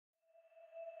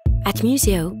At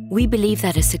Muzéo, we believe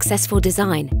that a successful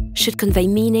design should convey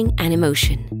meaning and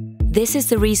emotion. This is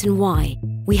the reason why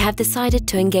we have decided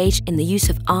to engage in the use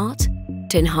of art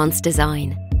to enhance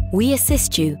design. We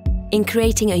assist you in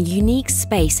creating a unique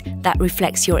space that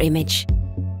reflects your image.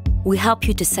 We help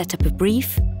you to set up a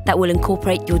brief that will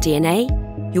incorporate your DNA,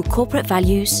 your corporate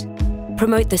values,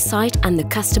 promote the site and the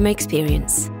customer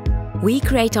experience. We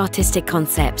create artistic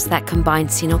concepts that combine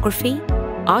scenography,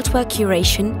 artwork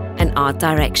curation, and art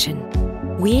direction.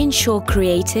 We ensure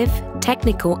creative,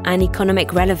 technical, and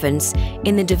economic relevance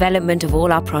in the development of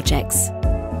all our projects.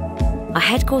 Our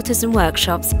headquarters and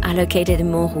workshops are located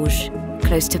in Montrouge,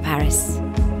 close to Paris.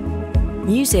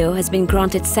 Muzéo has been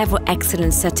granted several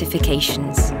excellent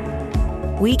certifications.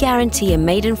 We guarantee a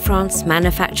made-in-France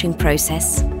manufacturing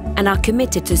process and are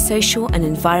committed to social and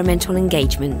environmental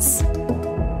engagements.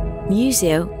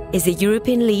 Muzéo is a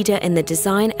European leader in the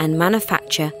design and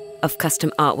manufacture of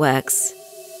custom artworks.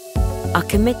 Our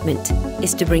commitment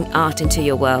is to bring art into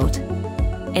your world,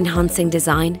 enhancing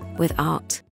design with art.